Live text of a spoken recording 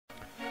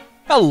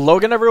Hello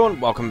again, everyone.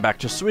 Welcome back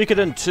to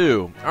Suikoden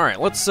II. Alright,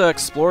 let's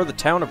explore the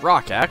town of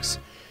Rockaxe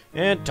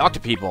and talk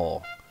to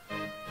people.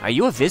 Are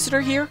you a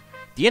visitor here?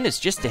 The inn is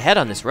just ahead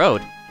on this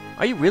road.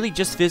 Are you really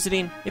just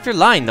visiting? If you're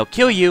lying, they'll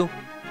kill you.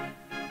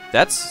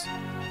 That's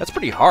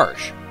pretty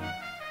harsh.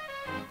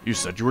 You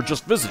said you were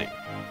just visiting,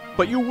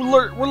 but you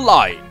were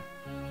lying.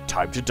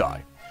 Time to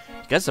die.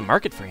 Because the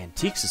market for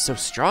antiques is so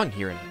strong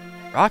here in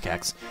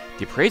Rockaxe,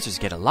 the appraisers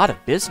get a lot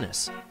of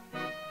business.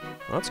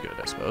 Well, that's good,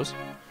 I suppose.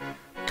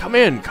 Come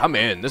in, come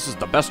in. This is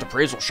the best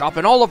appraisal shop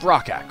in all of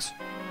Rockaxe.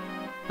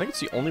 I think it's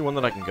the only one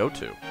that I can go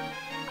to.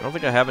 I don't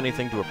think I have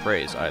anything to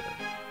appraise either.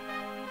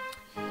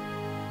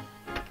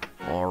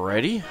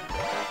 Alrighty.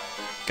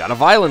 Got a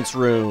violence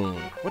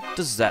rune. What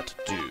does that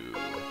do?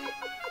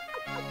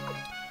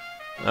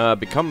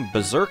 Become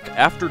berserk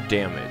after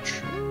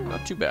damage.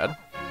 Not too bad.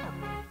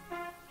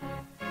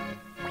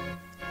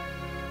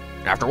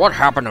 After what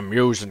happened to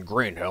Muse and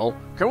Greenhill,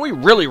 can we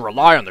really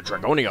rely on the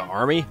Dragonia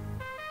army?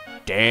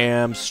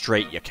 Damn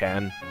straight you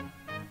can.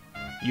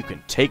 You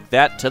can take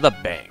that to the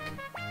bank.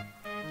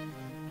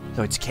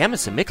 Lords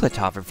Camus and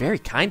Miklatov are very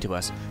kind to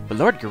us, but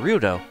Lord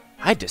Gerudo,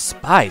 I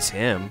despise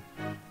him.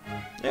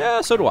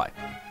 Yeah, so do I.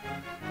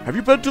 Have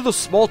you been to the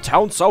small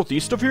town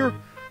southeast of here?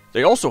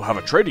 They also have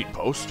a trading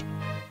post.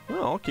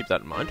 Well, I'll keep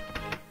that in mind.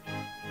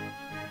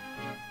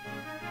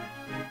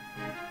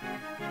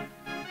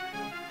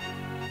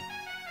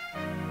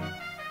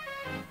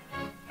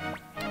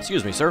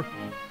 Excuse me, sir.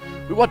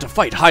 We want to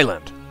fight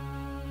Highland.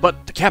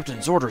 But the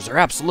captain's orders are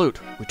absolute.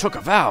 We took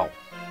a vow.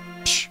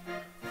 Psh,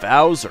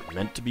 vows are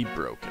meant to be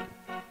broken.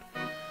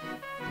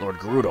 Lord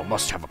Gerudo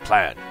must have a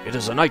plan. It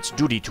is a knight's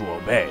duty to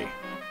obey.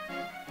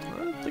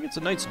 I think it's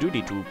a knight's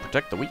duty to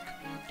protect the weak.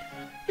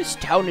 This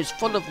town is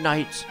full of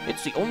knights.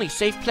 It's the only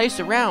safe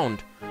place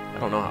around. I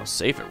don't know how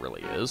safe it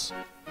really is.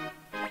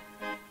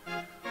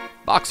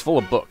 Box full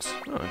of books.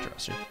 Oh,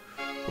 interesting.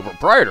 The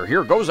proprietor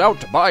here goes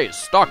out to buy his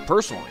stock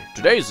personally.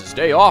 Today's his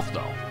day off,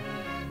 though.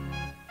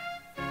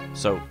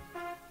 So,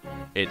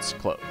 it's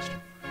closed.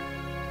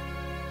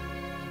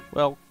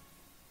 Well,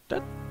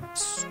 that's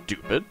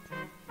stupid.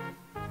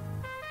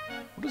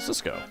 Where does this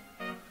go?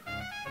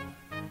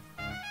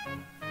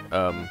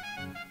 Oh.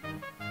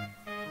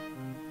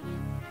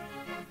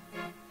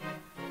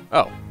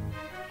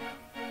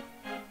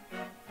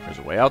 There's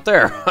a way out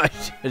there. I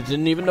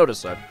didn't even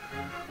notice that.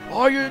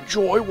 I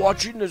enjoy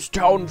watching this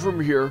town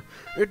from here.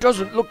 It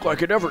doesn't look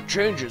like it ever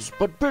changes,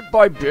 but bit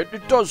by bit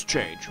it does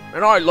change,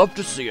 and I love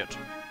to see it.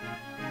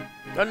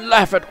 And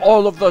laugh at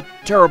all of the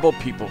terrible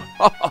people.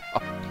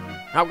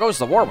 How goes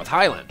the war with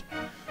Highland?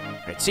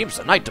 It seems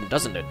the knightdom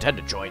doesn't intend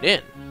to join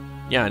in.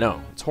 Yeah, I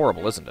know. It's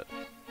horrible, isn't it?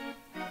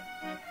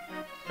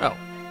 Oh.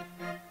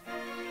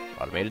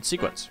 Automated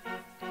sequence.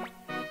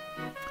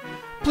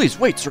 Please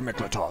wait, Sir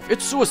Miklatov.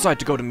 It's suicide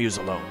to go to Muse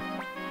alone.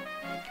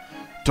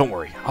 Don't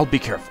worry. I'll be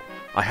careful.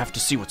 I have to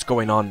see what's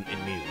going on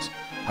in Muse.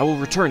 I will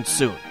return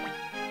soon.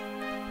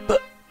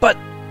 But...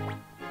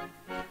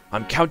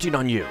 I'm counting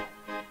on you.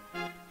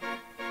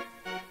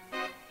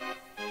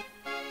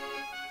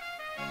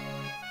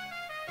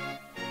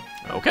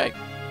 Okay.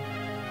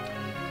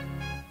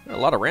 A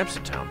lot of ramps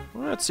in town.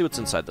 Well, let's see what's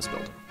inside this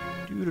building.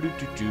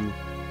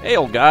 Hey,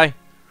 old guy.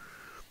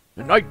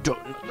 The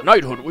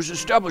knighthood was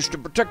established to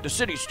protect the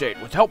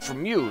city-state with help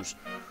from Muse.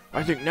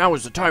 I think now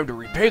is the time to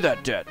repay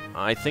that debt.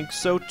 I think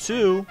so,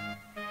 too.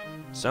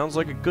 Sounds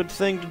like a good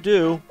thing to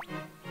do.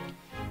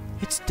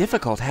 It's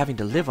difficult having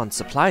to live on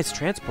supplies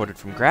transported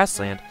from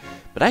Grassland,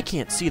 but I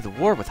can't see the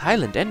war with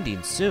Highland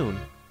ending soon.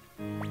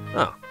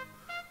 Oh.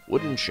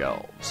 Wooden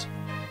shelves.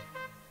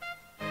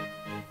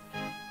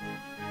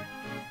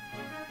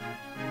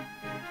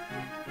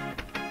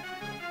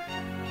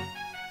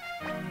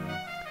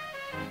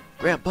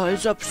 Grandpa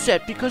is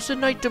upset because the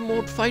knightdom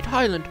won't fight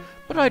Highland,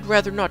 but I'd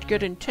rather not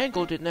get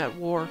entangled in that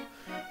war.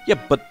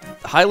 Yeah, but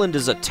Highland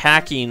is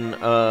attacking,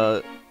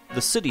 the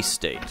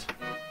city-state.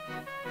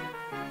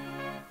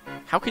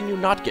 How can you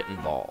not get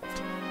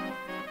involved?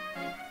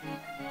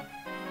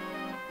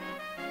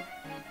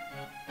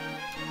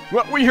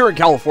 Well, we here in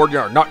California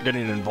are not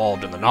getting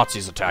involved in the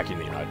Nazis attacking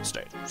the United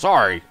States.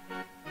 Sorry.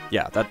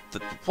 Yeah, that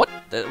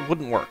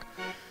wouldn't work.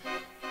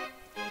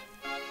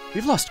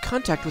 We've lost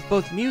contact with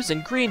both Muse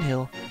and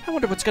Greenhill. I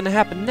wonder what's going to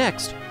happen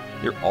next.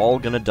 You're all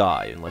going to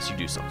die unless you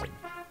do something.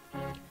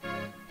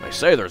 They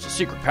say there's a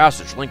secret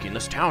passage linking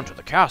this town to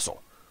the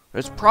castle.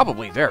 It's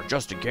probably there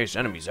just in case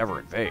enemies ever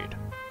invade.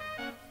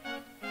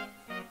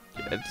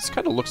 Yeah, this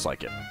kind of looks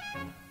like it.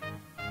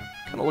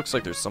 Kind of looks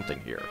like there's something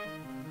here.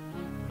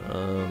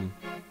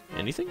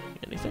 Anything?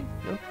 Anything?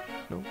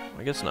 No,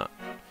 I guess not.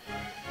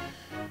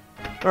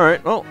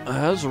 Alright, well,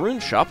 there's a rune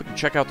shop. We can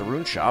check out the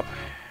rune shop.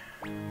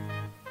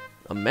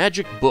 A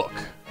magic book.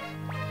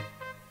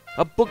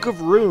 A book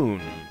of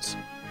runes.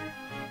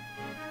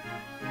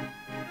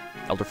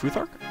 Elder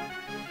Futhark?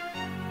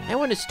 I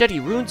want to study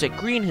runes at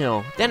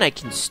Greenhill. Then I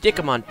can stick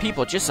them on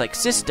people just like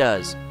Sis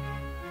does.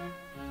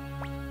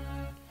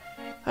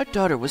 Our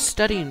daughter was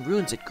studying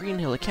runes at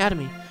Greenhill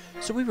Academy,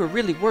 so we were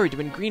really worried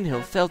when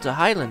Greenhill fell to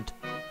Highland.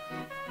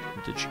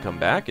 Did she come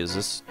back? Is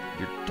this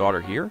your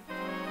daughter here?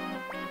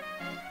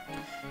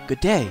 Good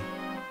day.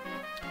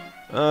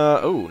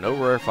 Oh, no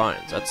rare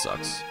finds. That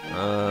sucks.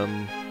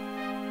 Can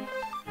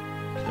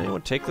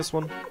anyone take this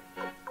one?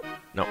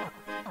 No.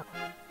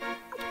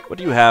 What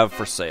do you have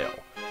for sale?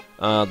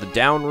 The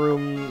down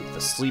room,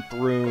 the sleep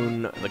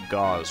rune, the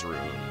gauze rune.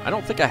 I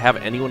don't think I have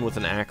anyone with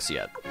an axe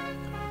yet.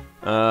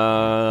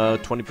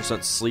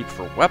 20% sleep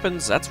for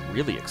weapons. That's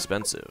really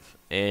expensive.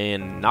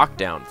 And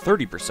knockdown,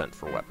 30%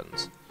 for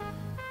weapons.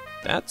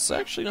 That's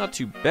actually not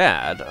too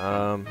bad.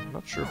 I'm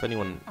not sure if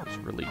anyone is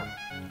really...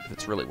 if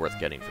it's really worth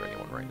getting for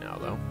anyone right now,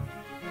 though.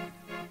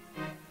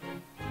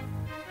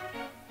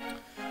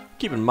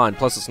 Keep in mind,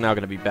 plus it's now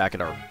going to be back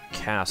at our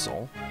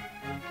castle.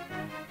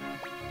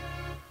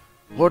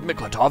 Lord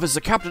Miklatov is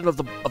the captain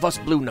of us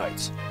Blue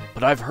Knights,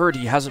 but I've heard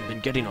he hasn't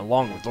been getting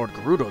along with Lord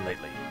Gerudo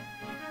lately.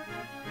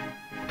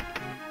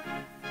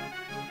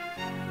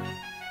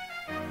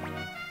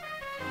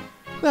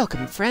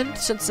 Welcome, friend.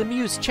 Since the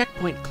Muse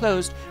checkpoint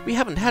closed, we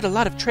haven't had a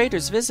lot of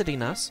traders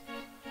visiting us.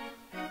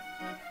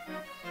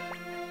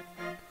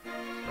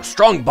 A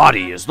strong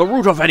body is the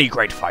root of any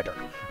great fighter,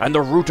 and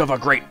the root of a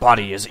great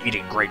body is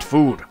eating great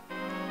food.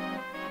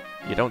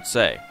 You don't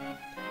say.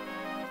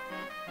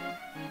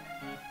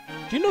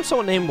 Do you know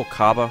someone named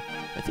Wakaba?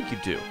 I think you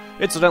do.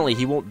 Incidentally,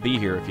 he won't be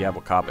here if you have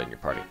Wakaba in your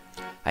party.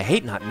 I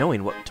hate not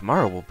knowing what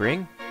tomorrow will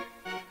bring.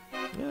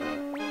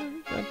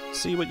 I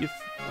see what you...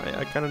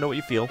 I kind of know what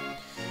you feel.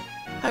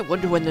 I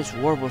wonder when this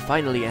war will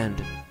finally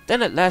end.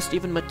 Then at last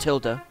even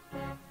Matilda.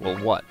 Well,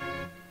 what?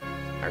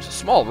 There's a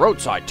small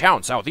roadside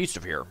town southeast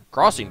of here.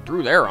 Crossing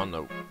through there on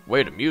the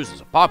way to Muse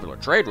is a popular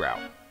trade route.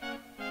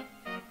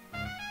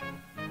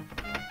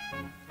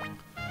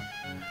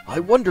 I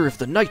wonder if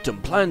the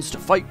Knightdom plans to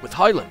fight with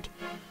Highland.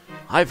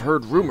 I've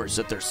heard rumors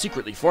that they're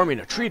secretly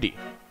forming a treaty.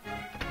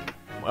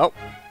 Well,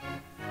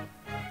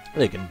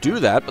 they can do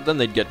that, but then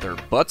they'd get their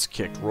butts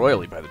kicked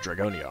royally by the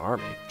Dragonia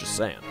army. Just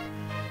saying.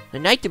 The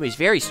Knightdom is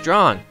very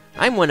strong.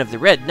 I'm one of the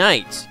Red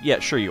Knights. Yeah,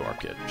 sure you are,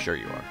 kid. Sure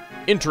you are.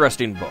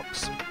 Interesting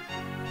books.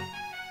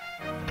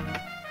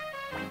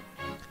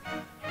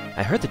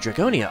 I heard the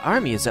Dragonia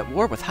army is at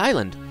war with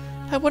Highland.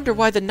 I wonder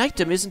why the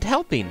Knightdom isn't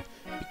helping.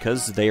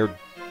 Because they're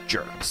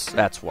jerks.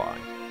 That's why.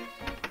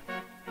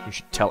 You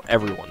should tell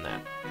everyone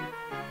that.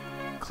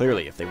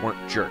 Clearly, if they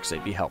weren't jerks,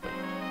 they'd be helping.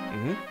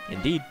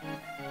 Indeed.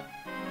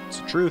 It's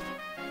the truth.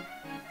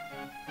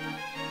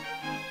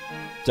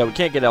 So we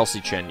can't get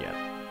Elsie Chen yet.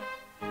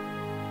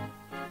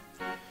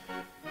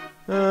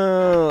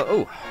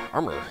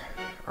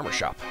 Armor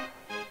shop.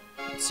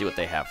 Let's see what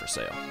they have for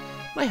sale.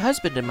 My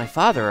husband and my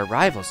father are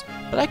rivals,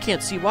 but I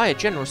can't see why a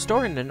general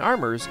store and an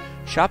armorer's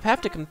shop have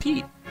to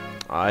compete.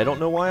 I don't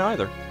know why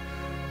either.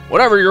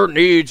 Whatever your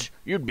needs,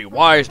 you'd be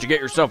wise to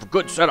get yourself a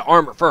good set of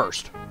armor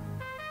first.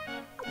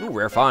 Ooh,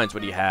 rare finds.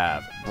 What do you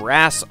have?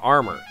 Brass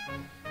armor.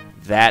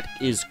 That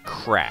is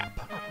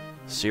crap.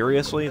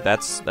 Seriously?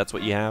 That's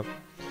what you have?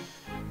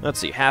 Let's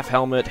see. Half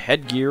helmet,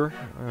 headgear.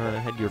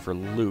 Headgear for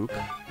Luke.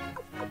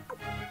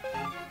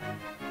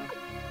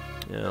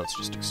 Yeah, let's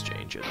just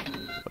exchange it.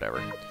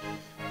 Whatever.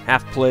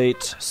 Half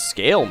plate,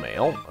 scale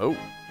mail. Oh.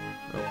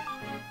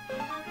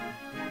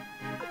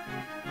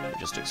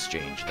 Just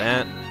exchange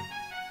that.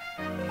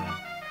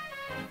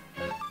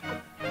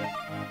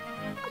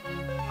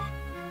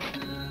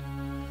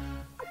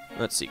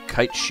 Let's see,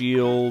 kite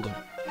shield.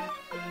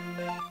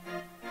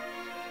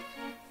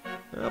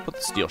 I'll put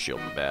the steel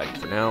shield in the bag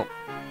for now.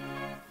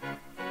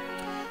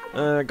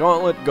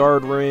 Gauntlet,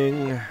 guard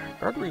ring.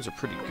 Guard rings are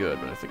pretty good,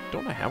 but I think,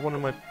 don't I have one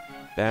in my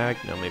bag?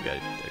 No, maybe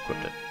I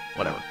equipped it.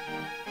 Whatever.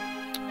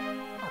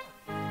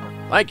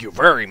 Thank you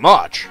very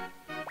much.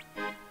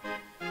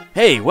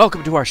 Hey,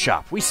 welcome to our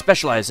shop. We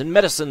specialize in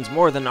medicines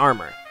more than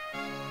armor.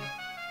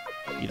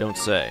 You don't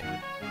say.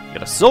 You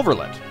got a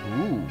silverlet.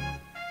 Ooh.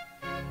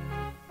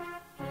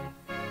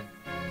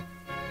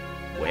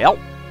 Well.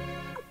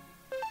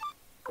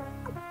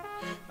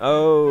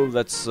 Oh,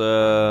 that's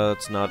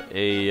not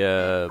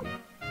a,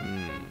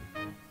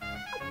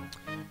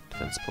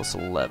 Defense plus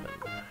 11.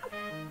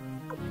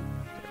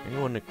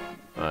 Anyone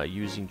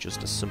using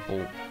just a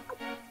simple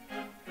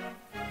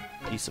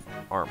piece of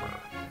armor?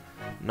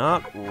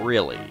 Not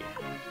really.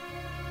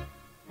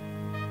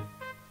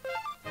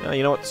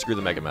 You know what? Screw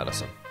the Mega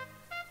Medicine.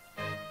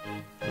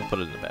 We'll put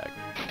it in the bag.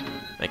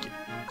 Thank you.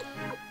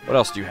 What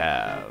else do you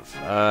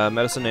have?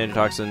 Medicine,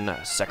 Antitoxin,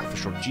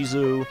 Sacrificial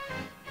Jizu,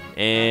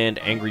 and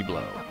Angry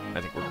Blow.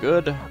 I think we're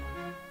good.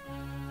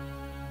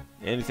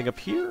 Anything up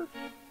here?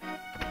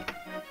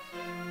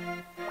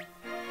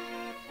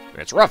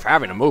 It's rough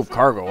having to move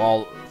cargo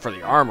all for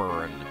the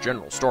armor and the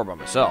general store by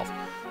myself.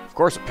 Of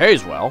course, it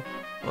pays well.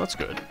 Well, that's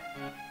good.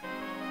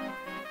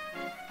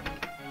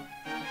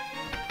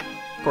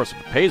 Of course, if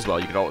it pays well,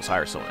 you could always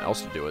hire someone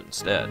else to do it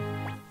instead.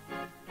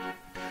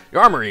 The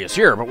armory is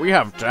here, but we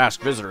have to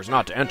ask visitors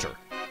not to enter.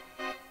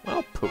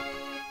 Well, poop.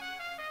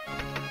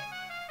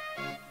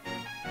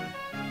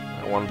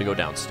 I want them to go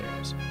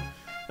downstairs.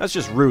 That's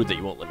just rude that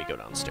you won't let me go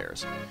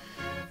downstairs.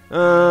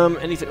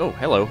 Anything... Oh,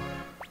 hello.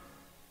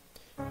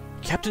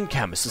 Captain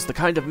Camus is the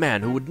kind of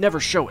man who would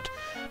never show it,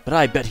 but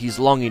I bet he's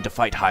longing to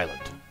fight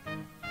Highland.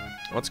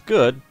 Well, that's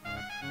good.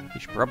 He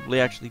should probably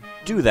actually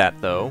do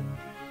that, though.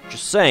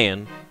 Just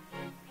saying.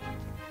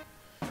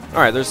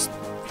 Alright, there's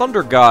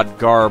Thunder God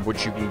garb,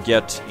 which you can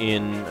get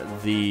in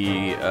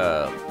the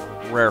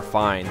rare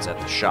finds at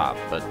the shop,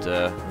 but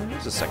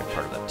there's a second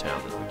part of that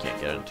town that we can't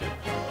get into.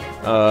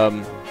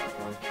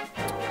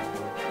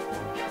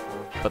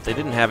 But they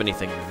didn't have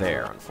anything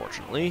there,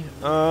 unfortunately.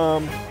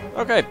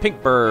 Okay,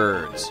 pink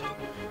birds.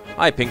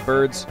 Hi, pink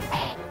birds.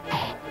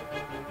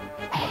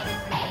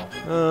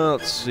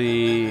 Let's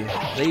see.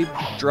 They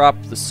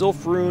dropped the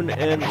Sylph Rune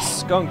and the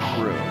Skunk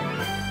Rune.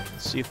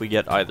 Let's see if we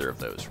get either of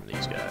those from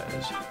these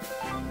guys.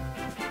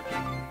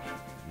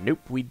 Nope,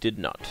 we did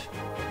not.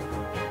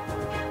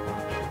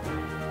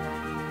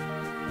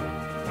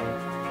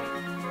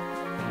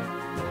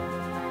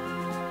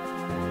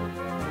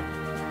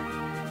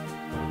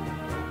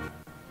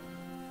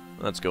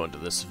 Let's go into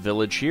this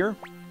village here.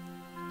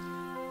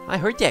 I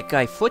heard that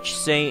guy Futch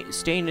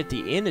staying at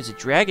the inn is a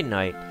dragon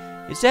knight.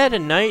 Is that a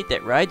knight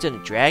that rides on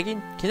a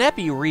dragon? Can that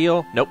be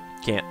real? Nope,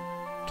 can't.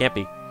 Can't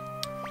be.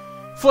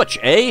 Futch,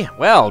 eh?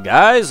 Well,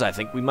 guys, I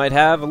think we might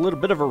have a little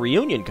bit of a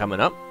reunion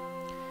coming up.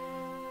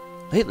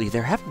 Lately,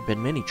 there haven't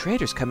been many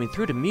traders coming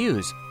through to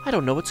Muse. I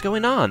don't know what's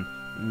going on.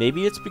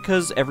 Maybe it's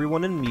because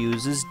everyone in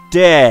Muse is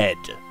dead.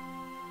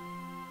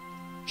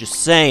 Just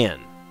saying.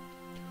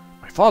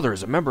 My father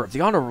is a member of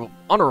the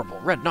Honorable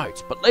Red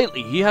Knights, but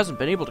lately he hasn't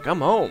been able to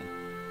come home.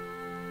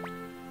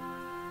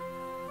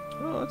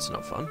 Oh, that's no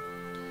fun.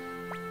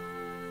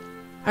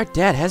 Our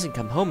dad hasn't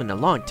come home in a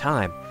long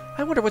time.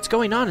 I wonder what's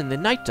going on in the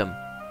knightdom.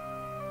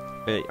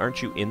 Hey,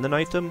 aren't you in the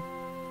knightdom?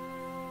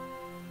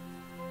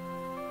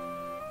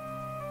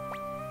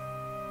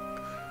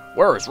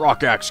 Where is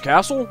Rockaxe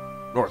Castle?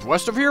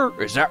 Northwest of here?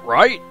 Is that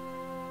right?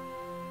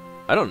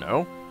 I don't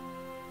know.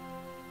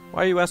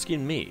 Why are you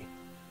asking me?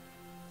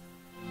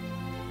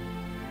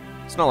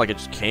 It's not like it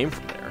just came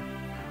from there.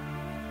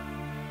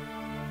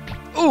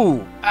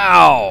 Ooh!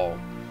 Ow!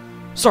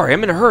 Sorry,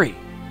 I'm in a hurry.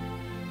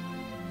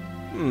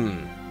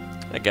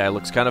 That guy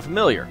looks kind of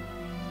familiar.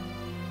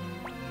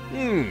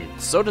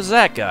 So does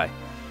that guy.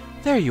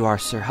 There you are,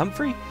 Sir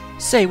Humphrey.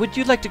 Say, would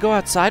you like to go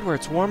outside where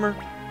it's warmer?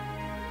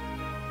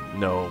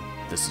 No,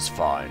 this is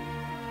fine.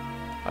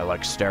 I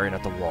like staring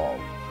at the wall.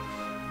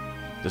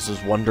 This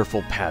is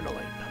wonderful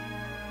paneling.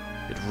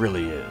 It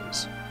really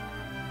is.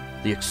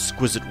 The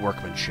exquisite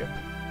workmanship.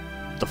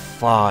 The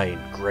fine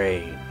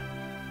grain.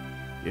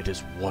 It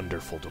is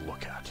wonderful to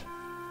look at.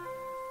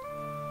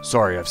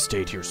 Sorry I've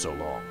stayed here so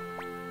long.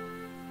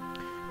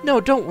 No,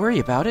 don't worry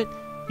about it.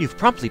 You've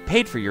promptly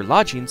paid for your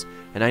lodgings,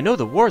 and I know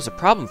the war is a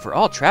problem for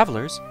all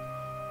travelers.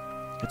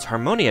 It's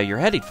Harmonia you're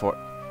heading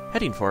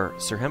for,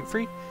 Sir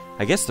Humphrey.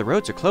 I guess the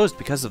roads are closed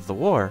because of the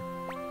war.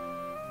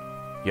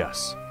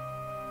 Yes.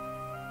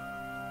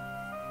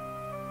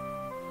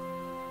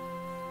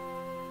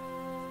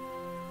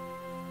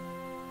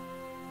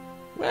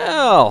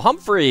 Well,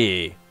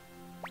 Humphrey!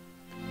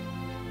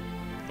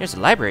 There's a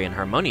library in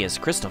Harmonia's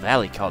Crystal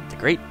Valley called the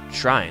Great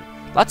Shrine.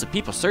 Lots of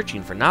people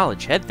searching for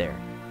knowledge head there.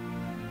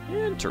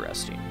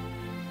 Interesting.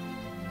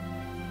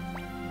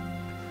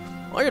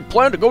 I had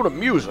planned to go to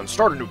Muse and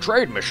start a new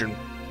trade mission.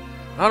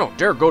 I don't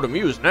dare go to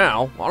Muse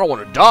now. I don't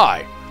want to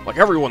die, like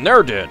everyone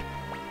there did.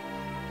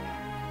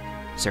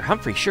 Sir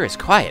Humphrey sure is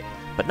quiet,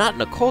 but not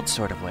in a cold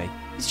sort of way.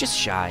 He's just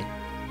shy.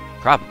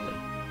 Probably.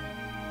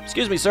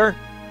 Excuse me, sir.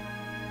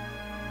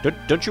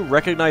 Don't you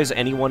recognize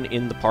anyone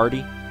in the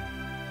party?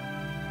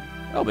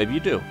 Oh, maybe you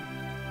do.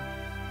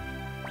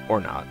 Or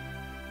not.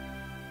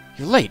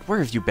 You're late. Where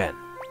have you been?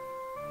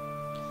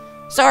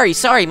 Sorry.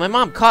 My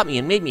mom caught me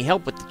and made me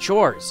help with the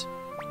chores.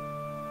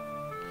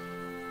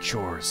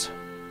 Chores.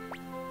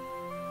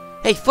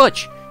 Hey,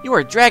 Futch, you are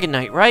a Dragon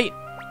Knight, right?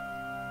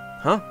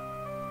 Huh?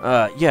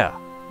 Yeah.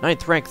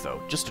 9th rank,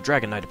 though. Just a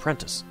Dragon Knight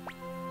apprentice.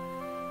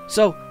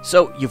 So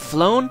you've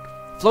flown?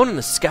 Flown in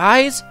the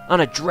skies?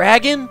 On a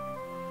dragon?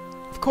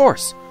 Of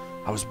course.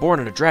 I was born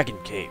in a dragon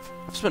cave.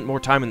 I've spent more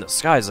time in the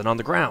skies than on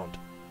the ground.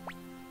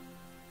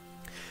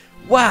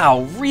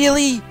 Wow,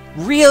 really?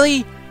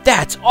 Really?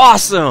 That's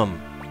awesome!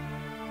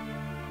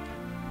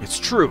 It's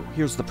true.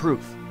 Here's the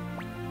proof.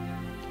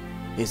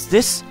 Is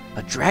this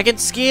a dragon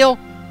scale?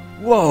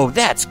 Whoa,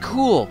 that's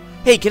cool.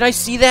 Hey, can I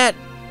see that?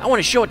 I want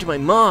to show it to my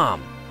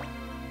mom.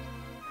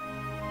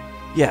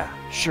 Yeah,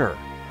 sure.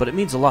 But it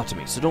means a lot to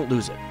me, so don't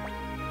lose it.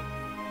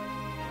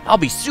 I'll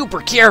be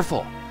super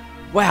careful.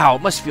 Wow,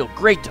 it must feel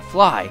great to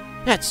fly.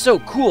 That's so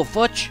cool,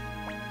 Futch.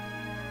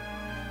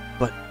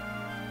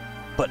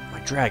 But my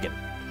dragon.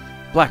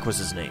 Black was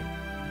his name.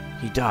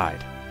 He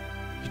died.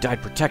 He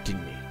died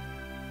protecting me.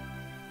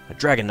 A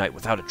dragon knight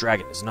without a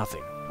dragon is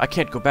nothing. I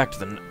can't go back to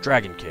the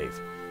dragon cave.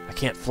 I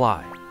can't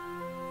fly.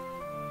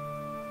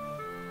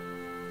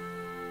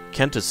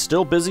 Kent is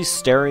still busy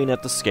staring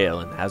at the scale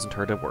and hasn't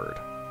heard a word.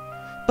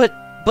 But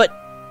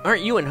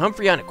aren't you and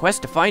Humphrey on a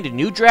quest to find a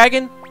new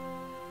dragon?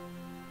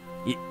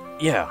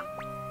 Yeah.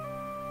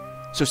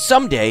 So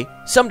someday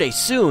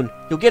soon,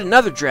 you'll get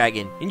another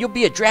dragon, and you'll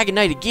be a dragon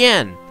knight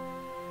again.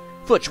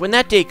 Futch, when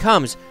that day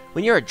comes,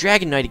 when you're a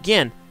Dragon Knight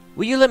again,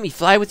 will you let me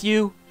fly with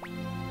you?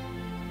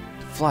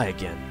 Fly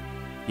again?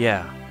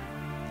 Yeah.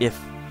 If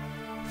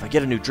I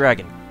get a new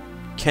dragon,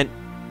 Kent,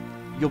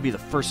 you'll be the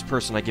first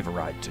person I give a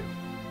ride to.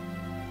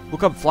 We'll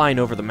come flying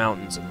over the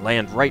mountains and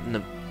land right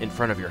in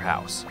front of your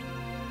house.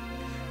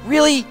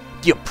 Really?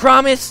 Do you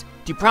promise?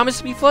 Do you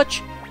promise me,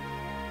 Futch?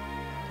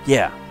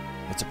 Yeah,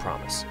 it's a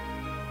promise.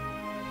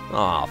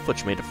 Aw,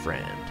 Futch made a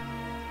friend.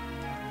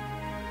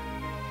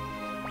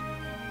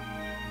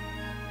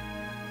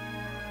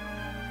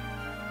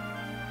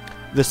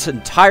 This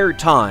entire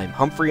time,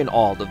 Humphrey and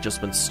Auld have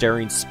just been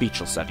staring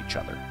speechless at each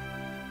other.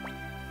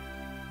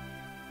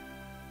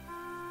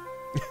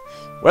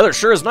 Weather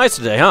sure is nice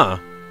today, huh?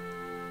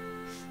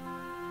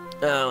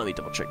 Let me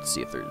double check to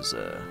see if there's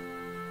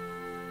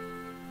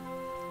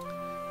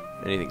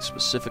anything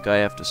specific I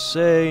have to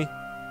say.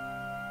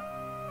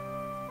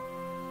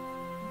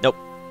 Nope.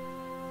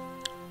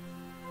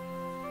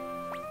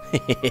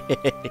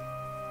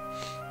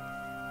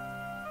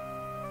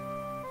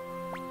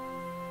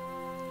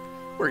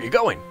 Where are you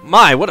going?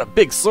 My, what a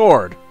big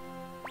sword!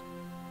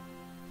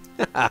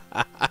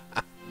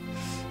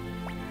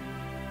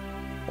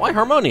 Why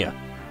Harmonia?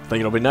 Think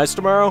it'll be nice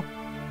tomorrow?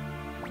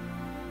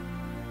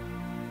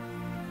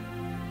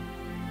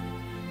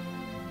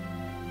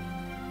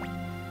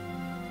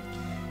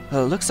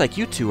 Well, it looks like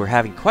you two are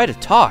having quite a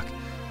talk.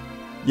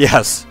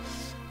 Yes.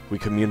 We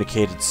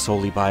communicated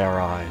solely by our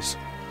eyes.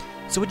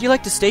 So would you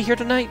like to stay here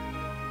tonight?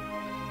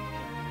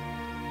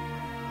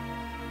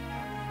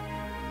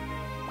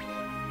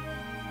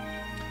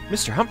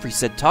 Mr. Humphrey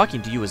said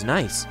talking to you was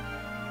nice.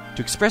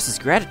 To express his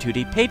gratitude,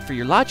 he paid for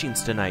your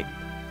lodgings tonight.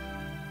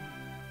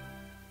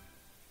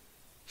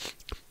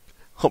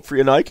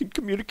 Humphrey and I can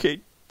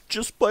communicate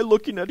just by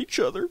looking at each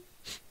other.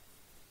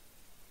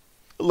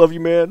 I love you,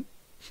 man.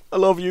 I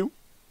love you.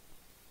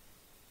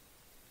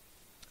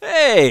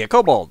 Hey, a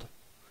kobold.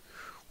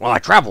 While I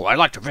travel, I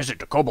like to visit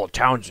the kobold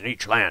towns in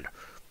each land.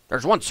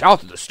 There's one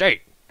south of the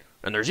state,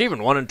 and there's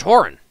even one in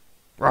Torin.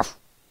 Rough.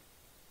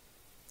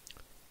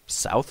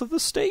 South of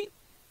the state?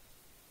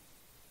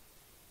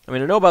 I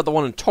mean, I know about the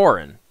one in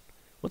Torin.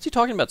 What's he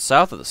talking about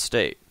south of the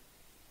state?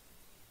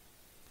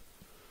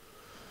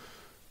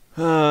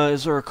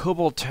 Is there a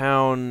kobold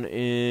town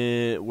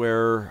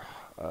where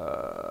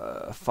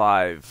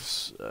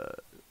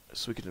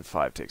Suikoden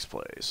 5 takes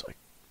place? I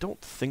don't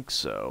think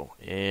so.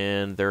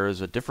 And there is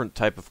a different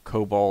type of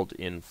kobold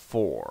in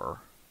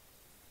 4.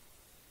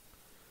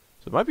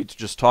 So it might be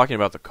just talking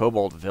about the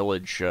kobold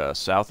village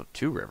south of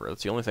Two River.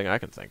 That's the only thing I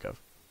can think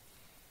of.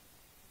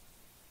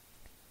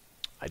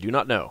 I do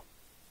not know.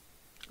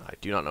 I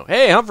do not know.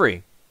 Hey,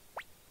 Humphrey!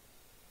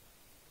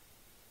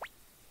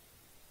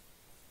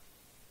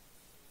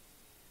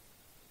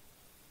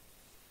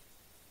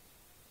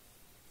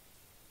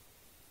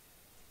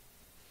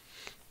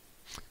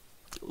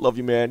 Love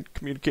you, man.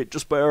 Communicate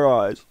just by our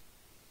eyes.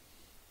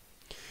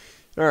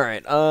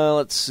 Alright,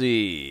 let's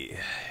see.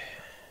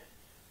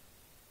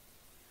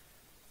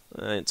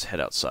 Let's head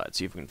outside,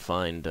 see if we can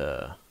find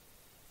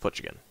Futch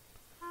again.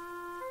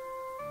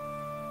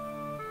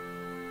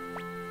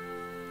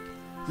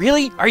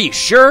 Really? Are you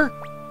sure?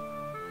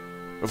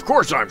 Of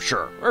course I'm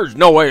sure. There's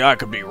no way I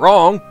could be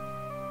wrong.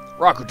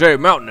 Rockaxe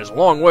Mountain is a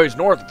long ways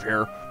north of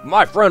here.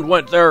 My friend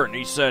went there and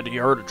he said he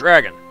heard a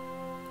dragon.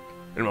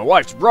 And my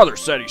wife's brother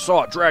said he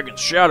saw a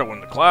dragon's shadow in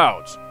the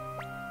clouds.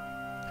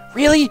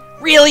 Really?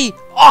 Really?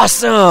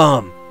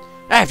 Awesome!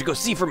 I have to go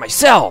see for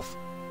myself.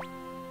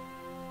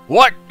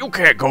 What? You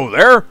can't go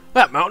there.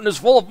 That mountain is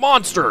full of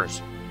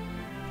monsters.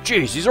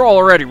 Jeez, these all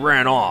already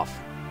ran off.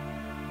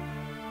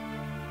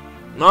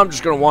 I'm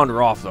just gonna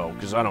wander off though,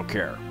 because I don't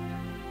care.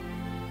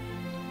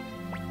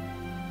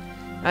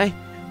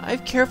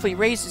 I've carefully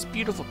raised this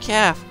beautiful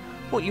calf.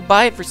 Won't you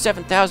buy it for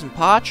 7,000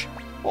 potch?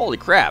 Holy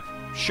crap.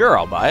 Sure,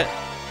 I'll buy it.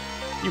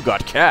 You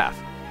got calf.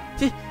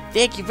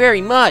 Thank you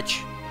very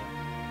much.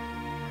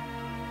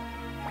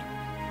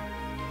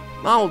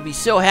 Mom will be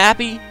so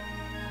happy.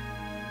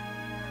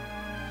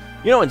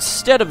 You know,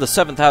 instead of the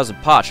 7,000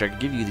 potch, I could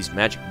give you these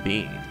magic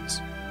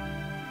beans.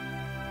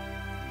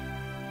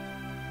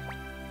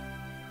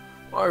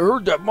 I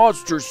heard that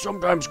monsters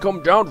sometimes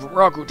come down from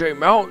Rockaxe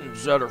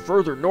Mountains that are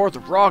further north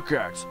of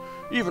Rockaxe,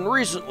 even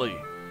recently.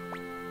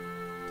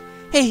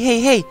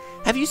 Hey,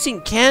 have you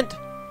seen Kent?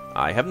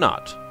 I have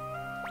not.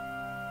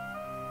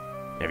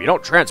 If you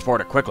don't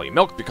transport it quickly,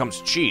 milk becomes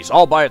cheese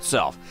all by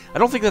itself. I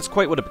don't think that's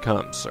quite what it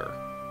becomes, sir.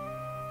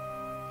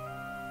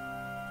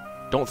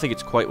 Don't think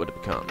it's quite what it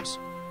becomes.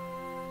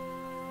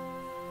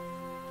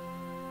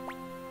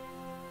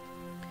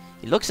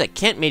 It looks like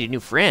Kent made a new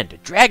friend, a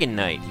Dragon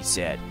Knight, he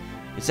said.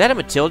 Is that a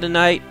Matilda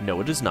Knight? No,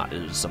 it is not.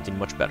 It is something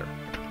much better.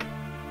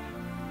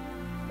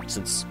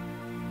 Since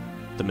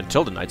the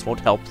Matilda Knights won't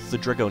help the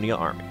Dragonia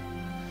army.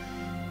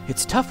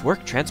 It's tough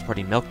work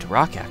transporting milk to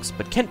Rockaxe,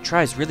 but Kent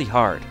tries really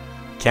hard.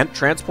 Kent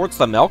transports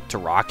the milk to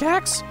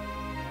Rockaxe?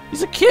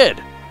 He's a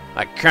kid.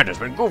 That Kent has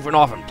been goofing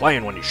off and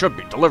playing when he should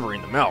be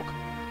delivering the milk.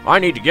 I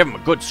need to give him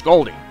a good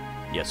scolding.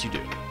 Yes, you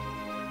do.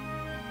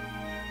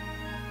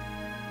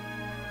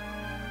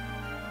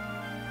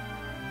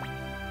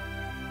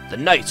 The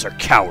knights are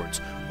cowards.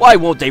 Why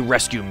won't they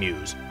rescue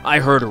Muse? I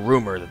heard a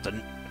rumor that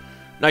the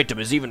knightdom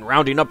is even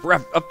rounding up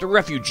the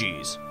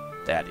refugees.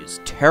 That is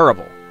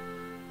terrible.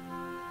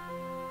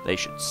 They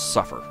should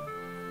suffer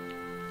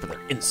for their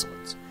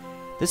insolence.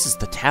 This is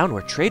the town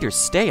where traders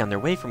stay on their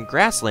way from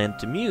Grassland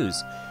to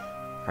Muse.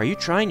 Are you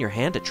trying your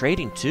hand at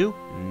trading too?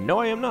 No,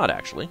 I am not,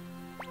 actually.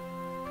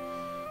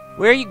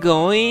 Where are you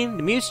going?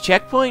 The Muse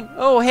checkpoint?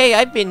 Oh, hey,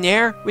 I've been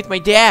there with my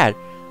dad.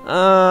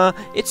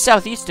 It's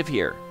southeast of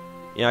here.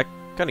 Yeah, I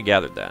kind of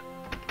gathered that.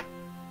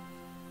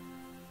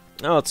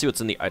 Now let's see what's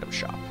in the item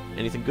shop.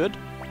 Anything good?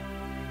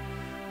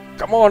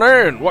 Come on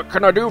in. What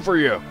can I do for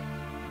you?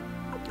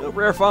 Oh,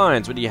 rare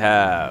finds. What do you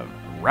have?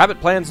 Rabbit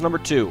plans number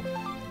 2.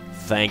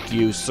 Thank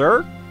you,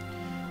 sir.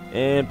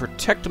 And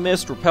Protect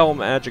Mist, Repel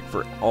Magic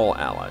for all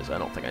allies. I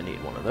don't think I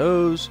need one of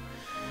those.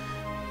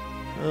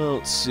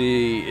 Let's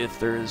see if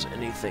there's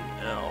anything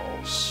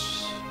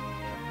else.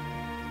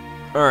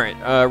 Alright,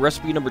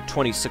 recipe number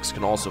 26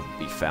 can also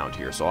be found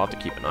here, so I'll have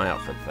to keep an eye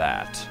out for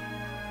that.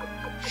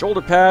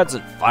 Shoulder pads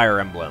and fire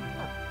emblem.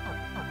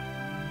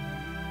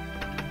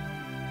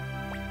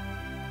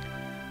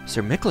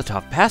 Sir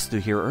Miklatov passed through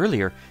here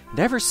earlier, and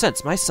ever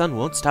since my son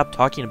won't stop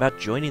talking about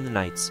joining the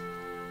Knights.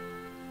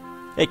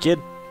 Hey, kid.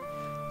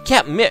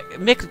 Captain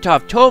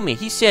Miklatov told me.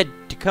 He said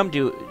to come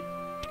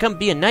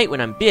be a knight when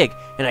I'm big,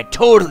 and I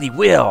totally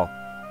will.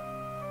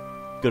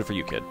 Good for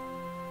you, kid.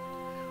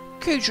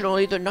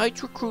 Occasionally, the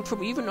knights recruit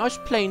from even us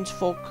plains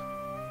folk.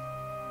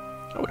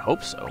 I would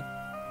hope so.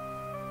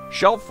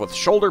 Shelf with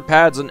shoulder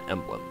pads and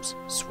emblems.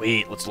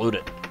 Sweet, let's loot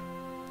it.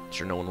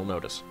 Sure no one will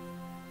notice.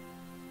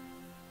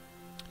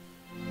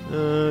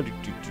 Ain't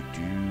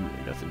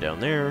nothing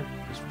down there.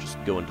 Let's just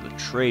go into the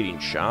trading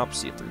shop,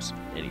 see if there's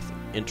anything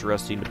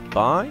interesting to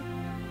buy.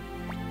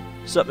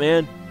 Sup,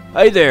 man?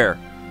 Hey there!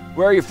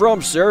 Where are you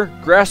from, sir?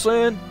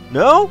 Grassland?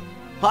 No?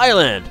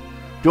 Highland!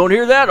 Don't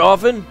hear that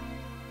often.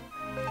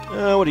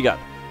 What do you got?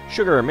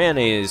 Sugar,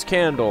 mayonnaise,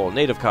 candle,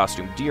 native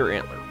costume, deer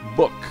antler,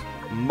 book,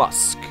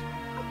 musk,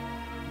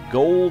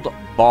 gold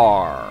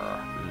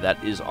bar.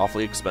 That is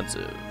awfully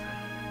expensive.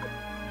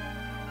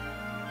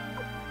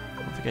 I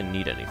don't think I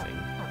need anything.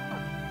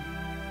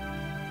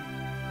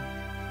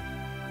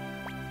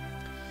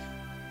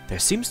 There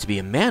seems to be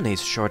a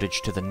mayonnaise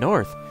shortage to the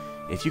north.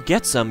 If you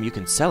get some, you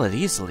can sell it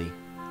easily.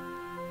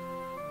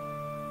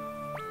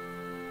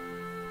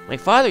 My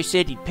father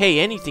said he'd pay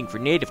anything for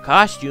native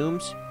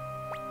costumes.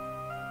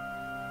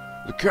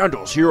 The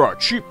candles here are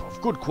cheap,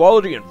 of good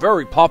quality, and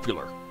very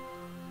popular.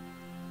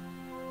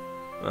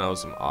 That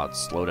was some odd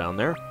slowdown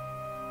there.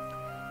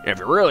 If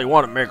you really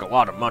want to make a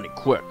lot of money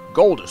quick,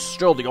 gold is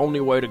still the only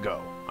way to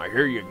go. I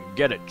hear you can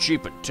get it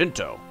cheap in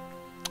Tinto.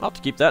 I'll have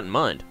to keep that in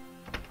mind.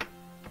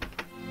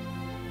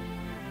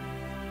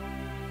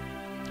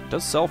 It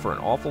does sell for an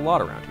awful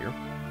lot around here.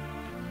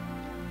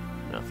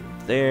 Nothing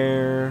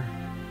there.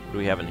 What do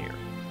we have in here?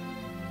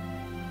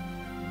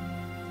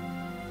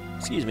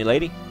 Excuse me,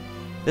 lady.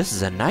 This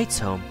is a knight's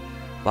home.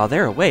 While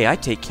they're away, I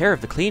take care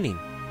of the cleaning.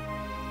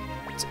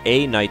 It's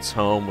a knight's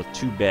home with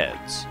 2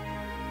 beds.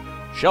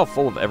 Shelf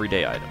full of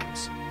everyday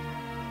items.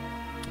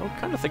 I would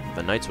kind of think that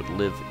the knights would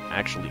live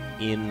actually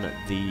in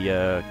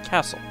the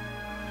castle.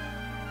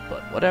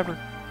 But whatever.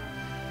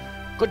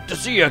 Good to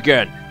see you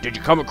again. Did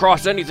you come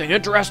across anything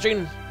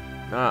interesting?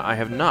 I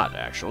have not,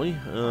 actually.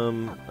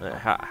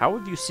 How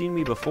have you seen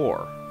me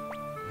before?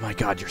 My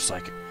God, you're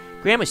psychic.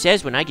 Grandma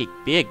says when I get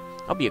big,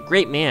 I'll be a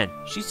great man.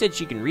 She said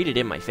she can read it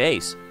in my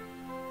face.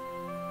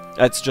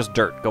 That's just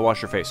dirt. Go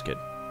wash your face, kid.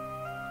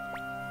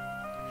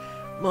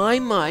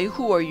 My,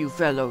 who are you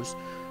fellows?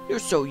 You're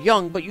so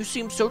young, but you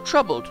seem so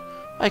troubled.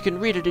 I can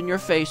read it in your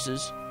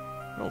faces.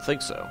 I don't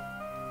think so.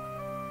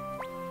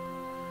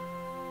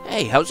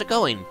 Hey, how's it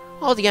going?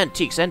 All the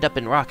antiques end up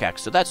in Rockaxe,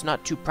 so that's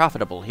not too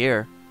profitable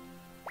here.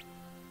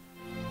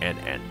 An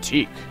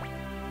antique.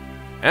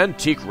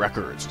 Antique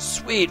records.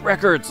 Sweet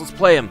records. Let's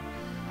play them.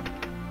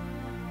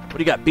 What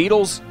do you got?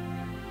 Beatles?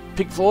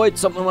 Pink Floyd?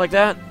 Something like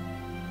that?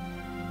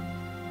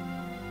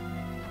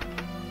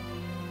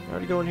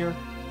 Already go in here?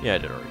 Yeah, I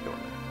did already go in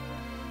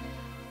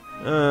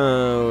there.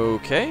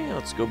 Okay,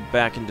 let's go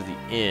back into the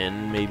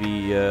inn.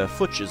 Maybe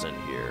Futch is in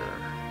here.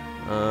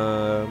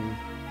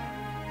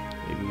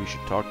 Maybe we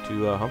should talk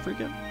to Humphrey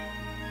again?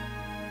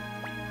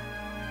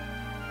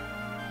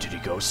 Did he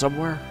go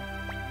somewhere?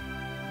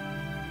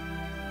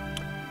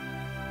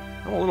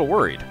 I'm a little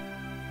worried.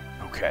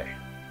 Okay.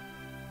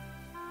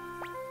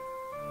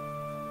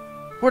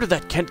 Where did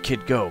that Kent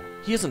kid go?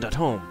 He isn't at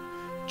home.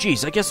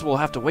 Geez, I guess we'll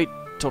have to wait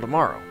till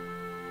tomorrow.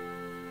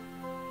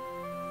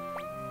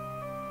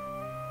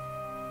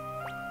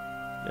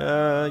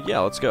 Yeah,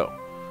 let's go.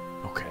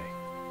 Okay.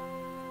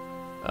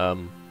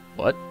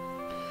 What?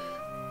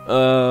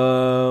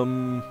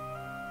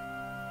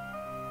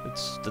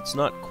 That's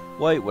not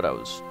quite what I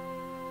was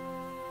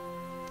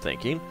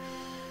thinking.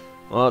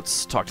 Well,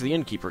 let's talk to the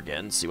innkeeper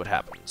again, see what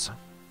happens.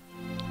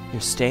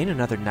 You're staying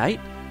another night?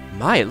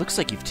 My, it looks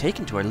like you've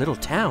taken to our little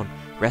town.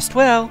 Rest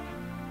well.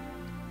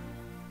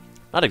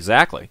 Not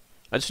exactly.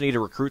 I just need to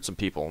recruit some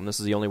people, and this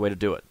is the only way to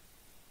do it.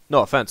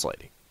 No offense,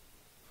 lady.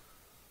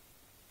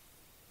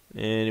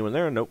 Anyone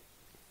there? Nope.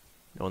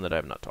 No one that I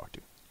have not talked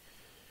to.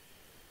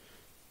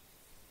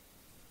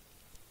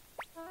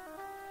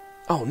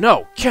 Oh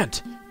no,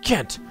 Kent!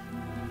 Kent!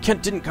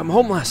 Kent didn't come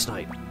home last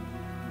night.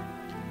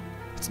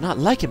 It's not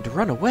like him to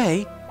run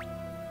away.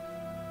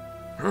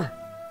 Huh.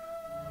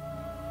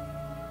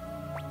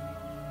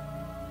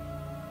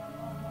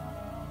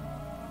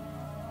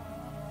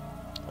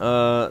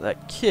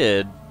 That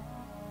kid.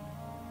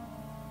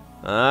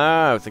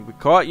 I think we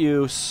caught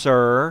you,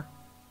 sir.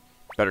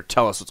 Better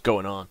tell us what's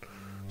going on.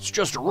 It's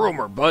just a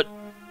rumor, but...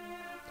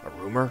 A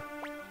rumor?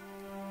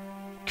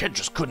 Kid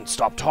just couldn't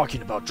stop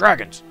talking about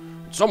dragons.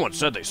 Someone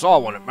said they saw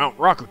one at Mount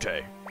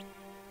Rockaxe.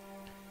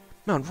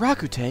 Mount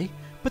Rockaxe?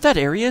 But that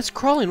area is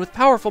crawling with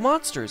powerful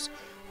monsters.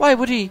 Why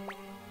would he...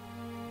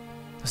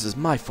 This is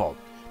my fault.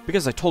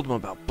 Because I told him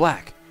about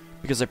Black.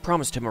 Because I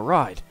promised him a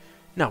ride.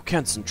 Now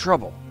Kent's in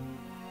trouble.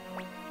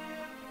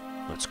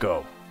 Let's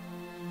go.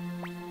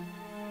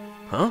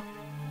 Huh?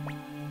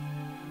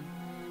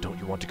 Don't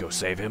you want to go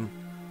save him?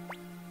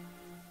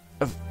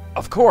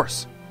 Of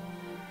course.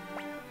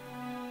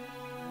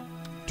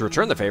 To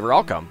return the favor,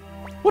 I'll come.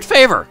 What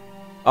favor?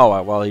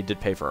 Oh, well, he did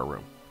pay for our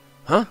room.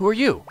 Huh? Who are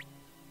you?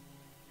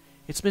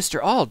 It's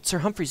Mr. Auld, Sir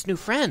Humphrey's new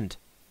friend.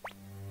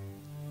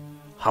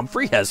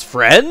 Humphrey has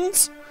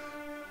friends?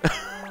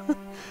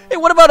 Hey,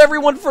 what about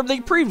everyone from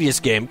the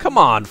previous game? Come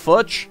on,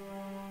 Futch.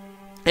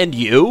 And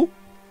you?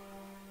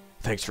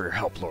 Thanks for your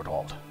help, Lord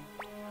Auld.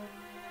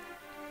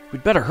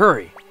 We'd better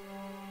hurry.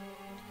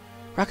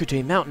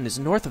 Rockaxe Mountain is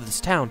north of this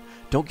town.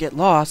 Don't get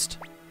lost.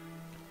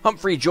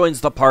 Humphrey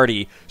joins the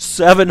party.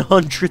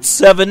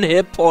 707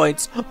 hit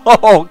points.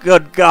 Oh,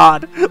 good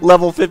God.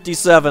 Level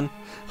 57.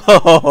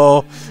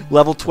 Oh,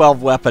 level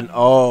 12 weapon.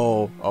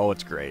 Oh,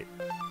 it's great.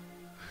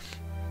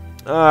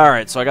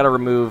 Alright, so I gotta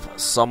remove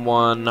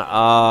someone.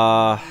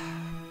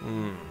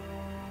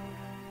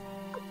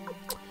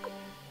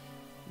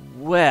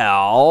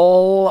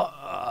 Well,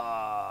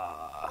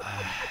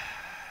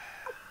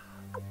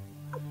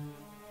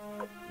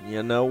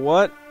 you know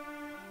what?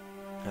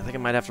 I think I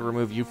might have to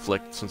remove you,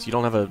 Flick, since you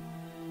don't have a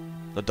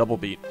double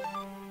beat.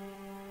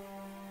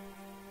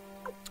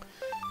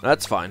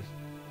 That's fine.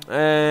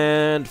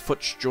 And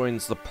Futch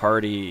joins the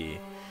party.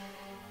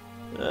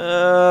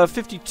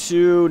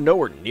 52,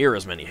 nowhere near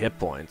as many hit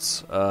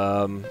points.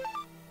 We'll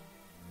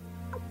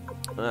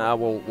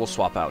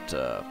swap out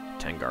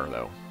Tengar,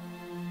 though.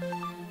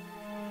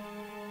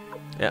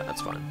 Yeah,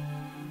 that's fine.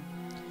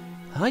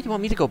 Huh? You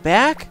want me to go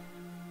back?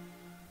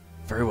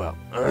 Very well.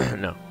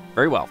 No.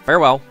 Very well.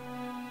 Farewell.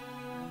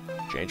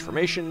 Change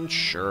formation?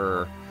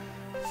 Sure.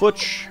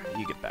 Futch,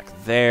 you get back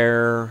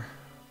there.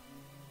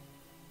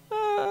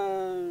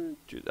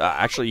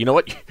 Actually, you know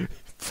what?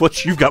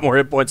 Futch, you've got more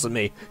hit points than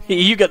me.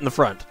 You get in the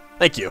front.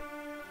 Thank you.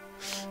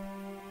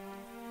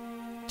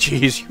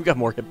 Jeez, you've got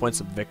more hit points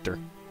than Victor.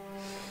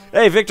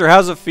 Hey, Victor,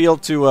 how's it feel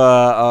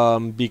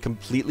to be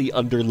completely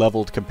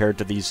underleveled compared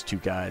to these two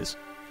guys?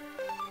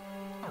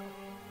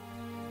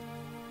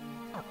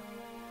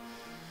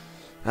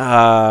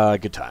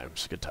 Good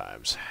times, good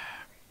times.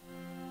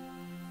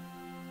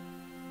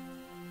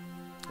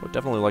 I would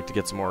definitely like to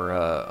get some more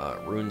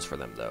runes for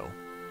them, though.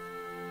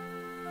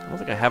 I don't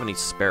think I have any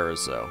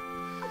spares, though.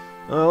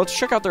 Let's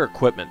check out their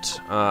equipment.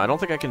 I don't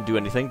think I can do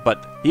anything,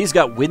 but he's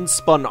got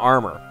wind-spun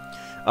armor.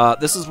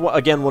 This is,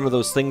 again, one of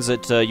those things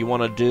that you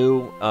want to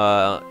do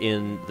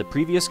in the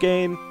previous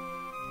game.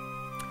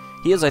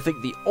 He is, I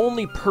think, the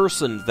only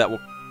person that will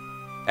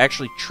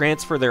actually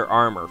transfer their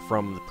armor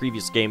from the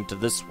previous game to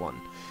this one.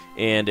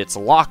 And it's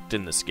locked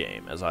in this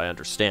game, as I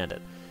understand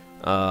it.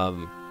 I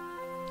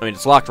mean,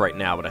 it's locked right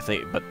now, but I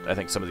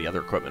think some of the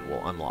other equipment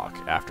will unlock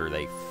after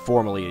they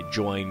formally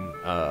join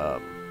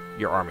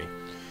your army.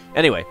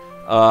 Anyway,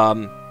 so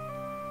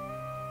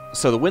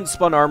the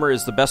wind-spun armor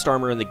is the best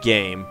armor in the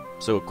game.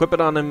 So equip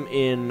it on him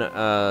in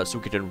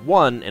Suikoden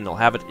I, and he'll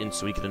have it in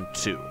Suikoden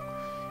II.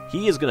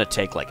 He is going to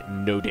take, like,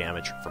 no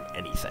damage from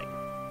anything.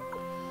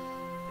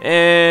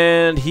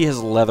 And he has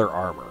leather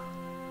armor.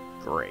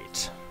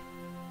 Great.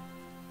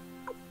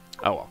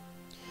 Oh, well.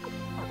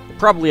 We'll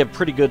probably have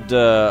pretty good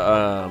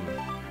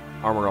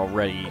armor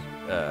already,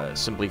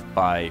 simply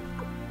by...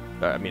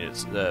 I mean,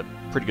 it's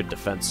pretty good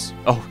defense.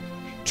 Oh,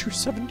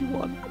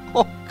 271.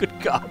 Oh, good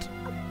God.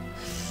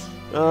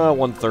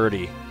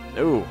 130.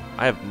 Ooh,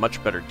 I have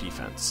much better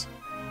defense.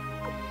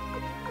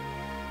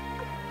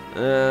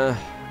 Oh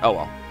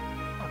well.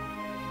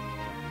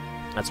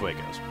 That's the way it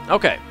goes.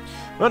 Okay.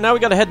 Well, now we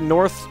gotta head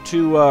north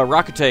to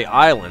Rockaxe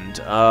Island.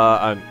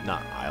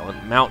 Not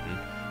island, mountain.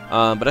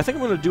 But I think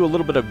I'm gonna do a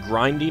little bit of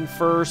grinding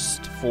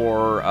first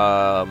for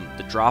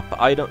the dropped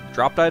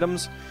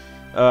items.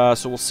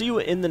 So we'll see you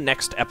in the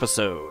next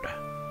episode.